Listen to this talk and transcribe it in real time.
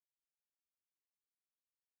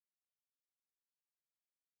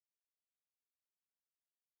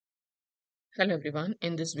Hello everyone.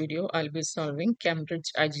 In this video, I'll be solving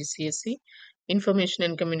Cambridge IGCSE Information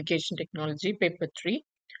and Communication Technology Paper 3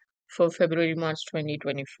 for February-March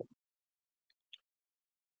 2024.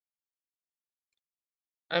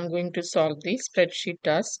 I'm going to solve the spreadsheet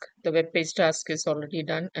task. The Webpage task is already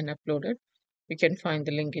done and uploaded. You can find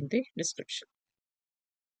the link in the description.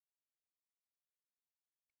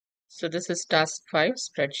 So this is task 5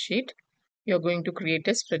 spreadsheet. You're going to create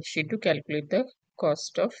a spreadsheet to calculate the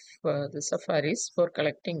cost of the safaris for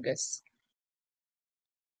collecting guests.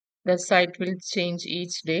 The site will change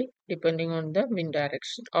each day depending on the wind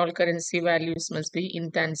direction. All currency values must be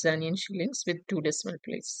in Tanzanian shillings with 2 decimal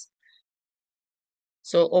places.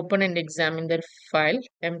 So open and examine the file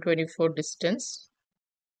M24 distance.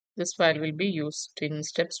 This file will be used in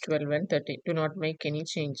steps 12 and 13. Do not make any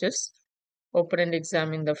changes. Open and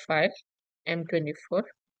examine the file M24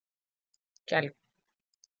 calc.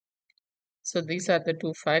 So these are the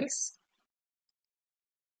two files.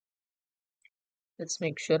 Let's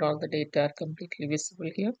make sure all the data are completely visible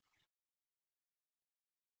here.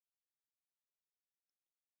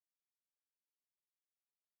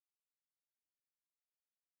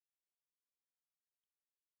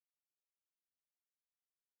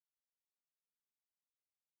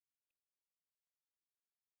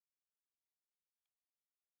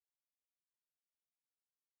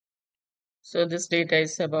 So this data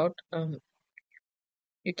is about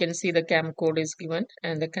you can see the camp code is given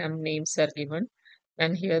and the camp names are given,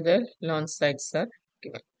 and here the launch sites are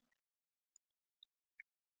given.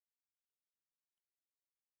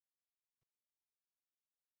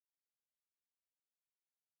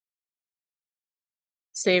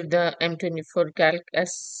 Save the M24 calc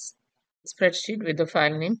as spreadsheet with the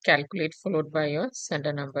file name calculate followed by your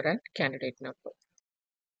sender number and candidate number.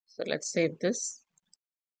 So let's save this.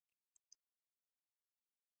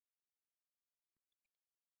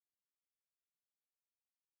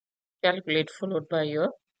 Calculate followed by your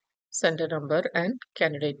sender number and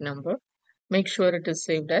candidate number. Make sure it is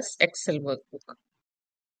saved as Excel workbook.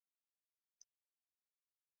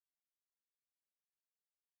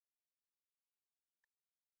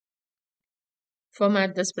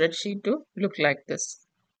 Format the spreadsheet to look like this.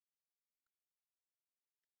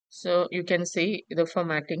 So you can see the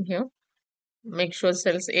formatting here. Make sure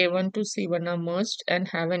cells A1 to C1 are merged and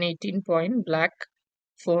have an 18-point black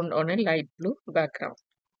font on a light blue background.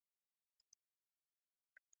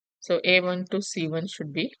 So A1 to C1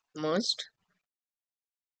 should be merged,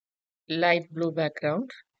 light blue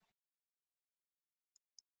background,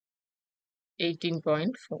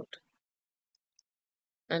 18-point font,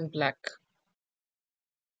 and black.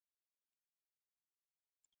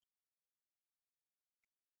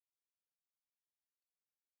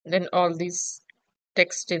 Then all these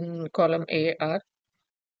text in column A are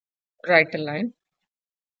right aligned.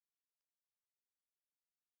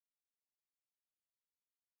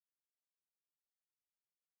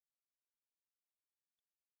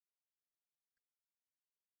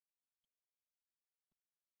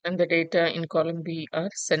 And the data in column B are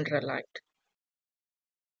center aligned.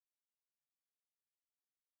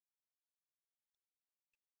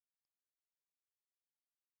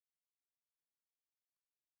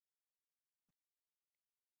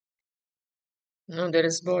 Now there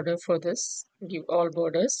is border for this. Give all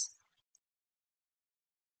borders.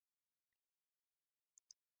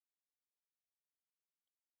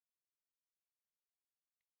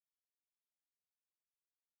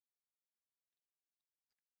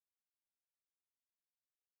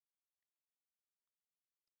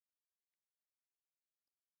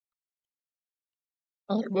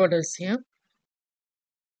 All borders here.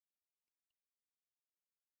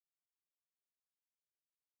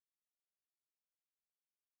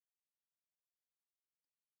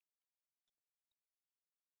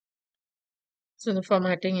 So the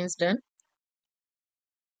formatting is done.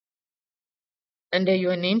 Under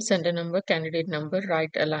your name, sender number, candidate number, right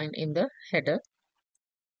align in the header.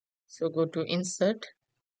 So go to insert,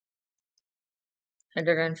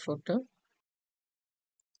 header and footer.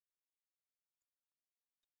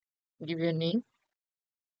 Give your name,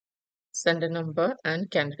 sender number and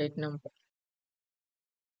candidate number.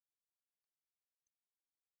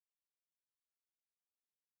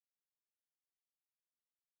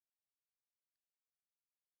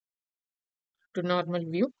 To normal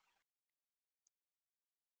view.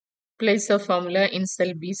 Place a formula in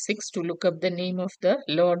cell B6 to look up the name of the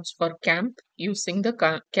lodge or camp using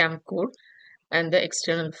the camp code and the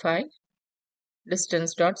external file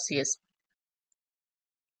distance.csv.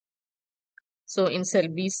 So in cell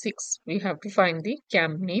B6, we have to find the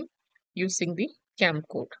camp name using the camp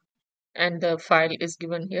code, and the file is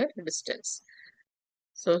given here distance.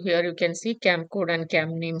 So here you can see cam code and cam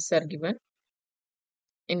names are given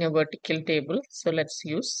in a vertical table. So let's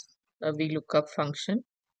use a VLOOKUP function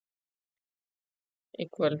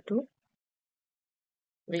equal to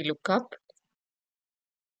VLOOKUP.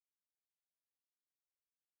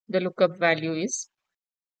 The lookup value is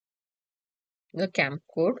the cam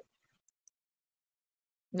code.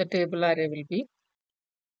 The table array will be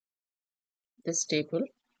this table.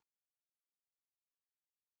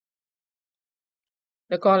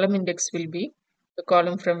 The column index will be the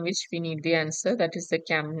column from which we need the answer, that is the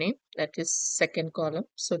cam name, that is second column.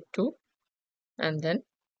 So 2 and then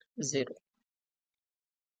 0.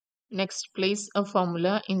 Next, place a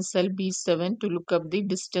formula in cell B7 to look up the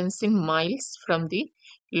distance in miles from the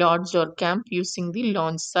lodge or camp using the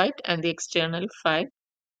launch site and the external file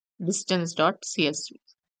distance.csv.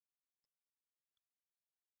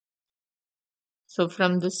 So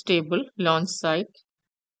from this table, launch site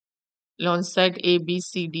A, B,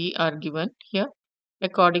 C, D are given here.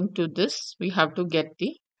 According to this, we have to get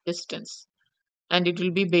the distance, and it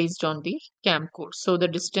will be based on the camp code. So the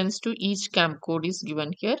distance to each camp code is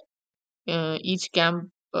given here. Each camp,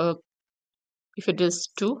 if it is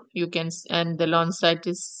 2, you can, and the launch site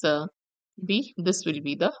is B, this will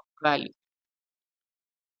be the value.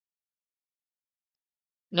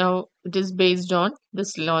 Now it is based on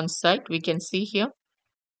this launch site. We can see here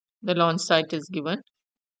the launch site is given,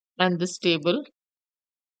 and this table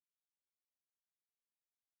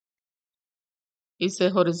is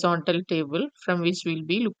a horizontal table from which we'll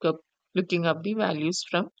be looking up the values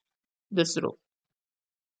from this row.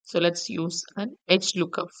 So let's use an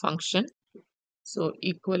HLOOKUP function. So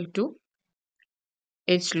equal to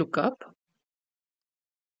HLOOKUP.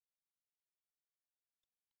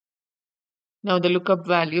 Now the lookup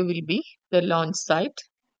value will be the launch site,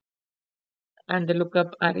 and the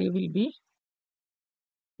lookup array will be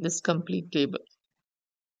this complete table.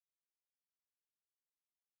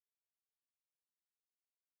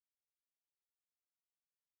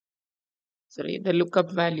 Sorry, the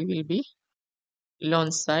lookup value will be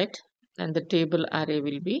launch site, and the table array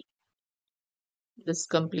will be this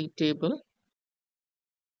complete table.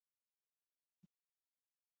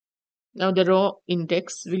 Now the row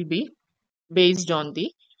index will be based on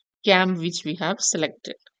the camp which we have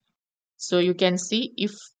selected. So you can see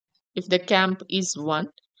if the camp is 1,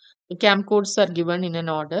 the camp codes are given in an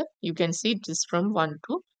order. You can see it is from 1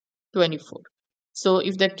 to 24. So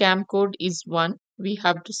if the camp code is 1, we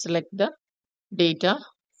have to select the data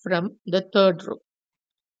from the third row.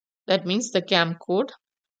 That means the camp code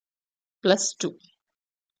plus 2.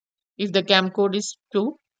 If the camp code is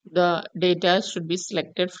 2, the data should be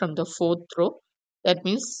selected from the fourth row. That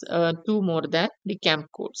means 2 more than the camp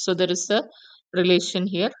code. So there is a relation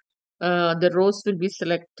here. The rows will be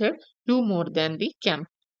selected 2 more than the camp.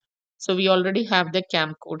 So we already have the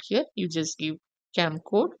camp code here. You just give camp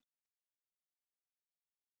code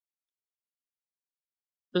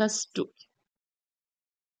plus 2.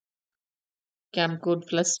 Camp code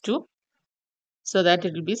plus 2, so that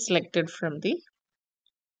it will be selected from the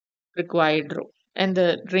required row. And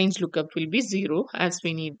the range lookup will be 0 as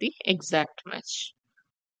we need the exact match.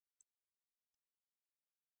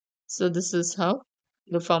 So this is how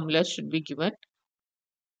the formula should be given.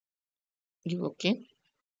 Give OK.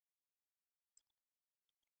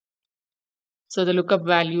 So the lookup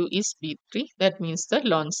value is B3. That means the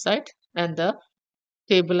launch site, and the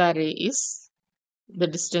table array is the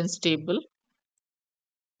distance table,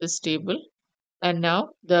 this table. And now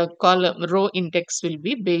the column row index will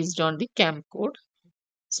be based on the camp code.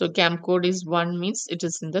 So camp code is 1 means it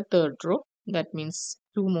is in the third row. That means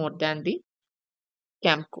 2 more than the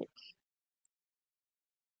camp code.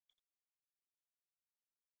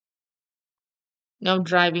 Now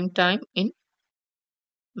driving time in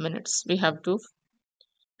minutes. We have to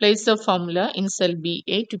place a formula in cell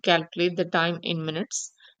BA to calculate the time in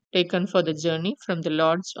minutes taken for the journey from the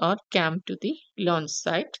lodge or camp to the launch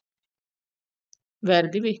site, where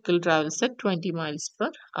the vehicle travels at 20 miles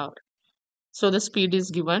per hour. So the speed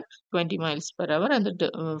is given 20 miles per hour, and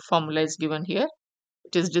the formula is given here.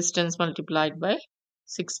 It is distance multiplied by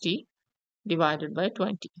 60 divided by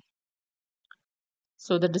 20.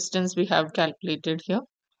 So the distance we have calculated here.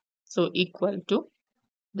 So equal to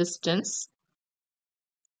distance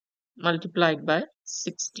multiplied by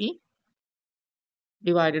 60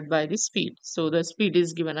 divided by the speed. So the speed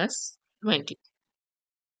is given as 20.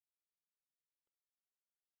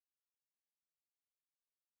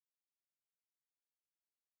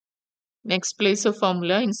 Next, place a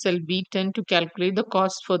formula in cell B10 to calculate the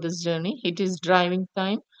cost for this journey. It is driving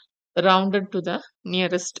time rounded to the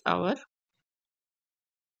nearest hour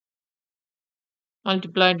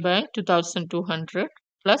multiplied by 2200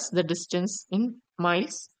 plus the distance in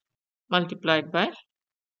miles multiplied by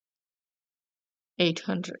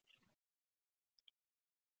 800.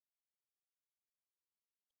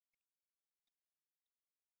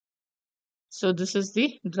 So this is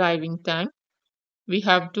the driving time. We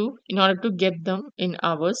have to, in order to get them in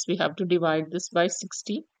hours, we have to divide this by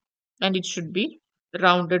 60 and it should be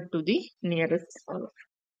rounded to the nearest hour.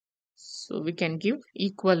 So we can give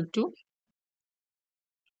equal to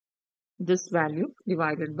this value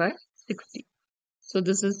divided by 60. So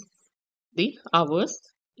this is the hours.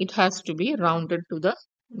 It has to be rounded to the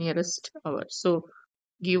nearest hour. So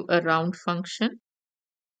give a round function,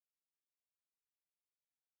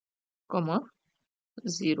 comma,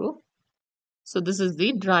 0. So this is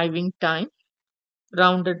the driving time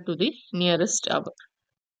rounded to the nearest hour.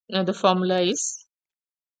 Now the formula is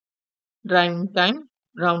driving time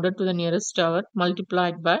rounded to the nearest hour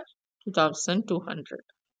multiplied by 2200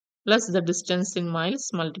 plus the distance in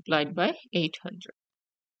miles multiplied by 800.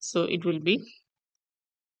 So it will be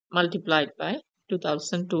multiplied by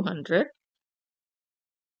 2200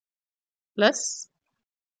 plus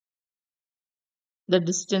the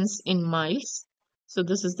distance in miles. So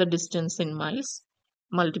this is the distance in miles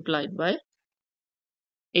multiplied by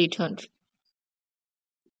 800.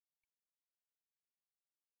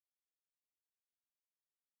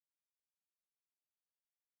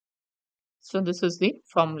 So this is the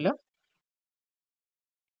formula.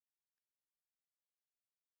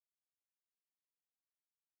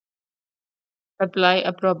 Apply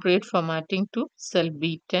appropriate formatting to cell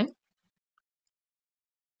B10.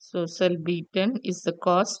 So cell B10 is the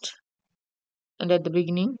cost, and at the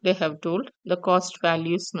beginning they have told the cost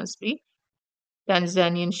values must be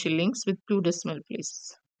Tanzanian shillings with 2 decimal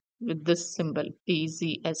places with this symbol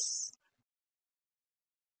PZS.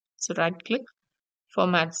 So right click,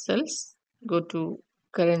 format cells, go to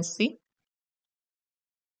currency,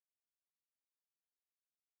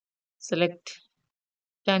 select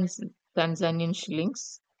Tanzanian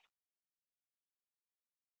shillings,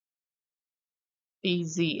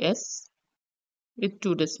 PZS with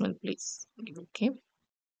 2 decimal places. Okay.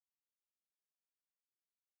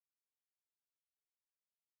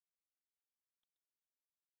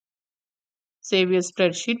 Save your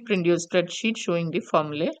spreadsheet, print your spreadsheet showing the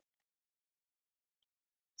formula.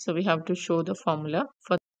 So we have to show the formula.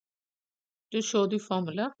 To show the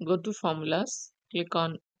formula, go to formulas, click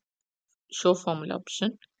on show formula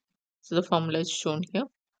option. So the formula is shown here.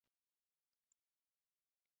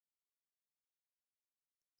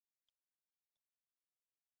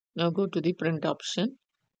 Now go to the print option.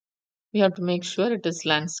 We have to make sure it is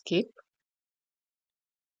landscape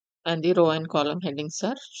and the row and column headings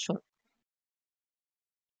are shown.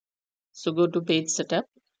 So go to page setup,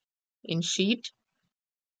 in sheet,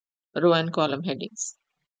 row and column headings.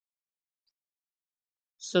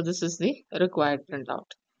 So this is the required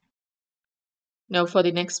printout. Now for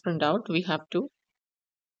the next printout, we have to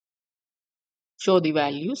show the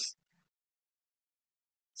values.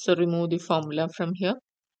 So remove the formula from here.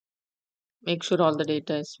 Make sure all the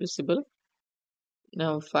data is visible.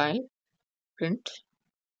 Now file, print.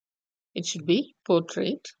 It should be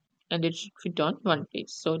portrait and it should fit on one page.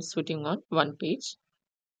 So it's fitting on one page.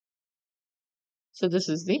 So this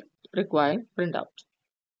is the required printout.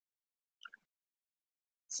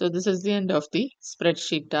 So this is the end of the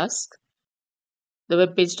spreadsheet task. The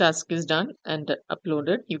web page task is done and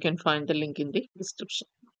uploaded. You can find the link in the description.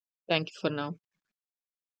 Thank you for now.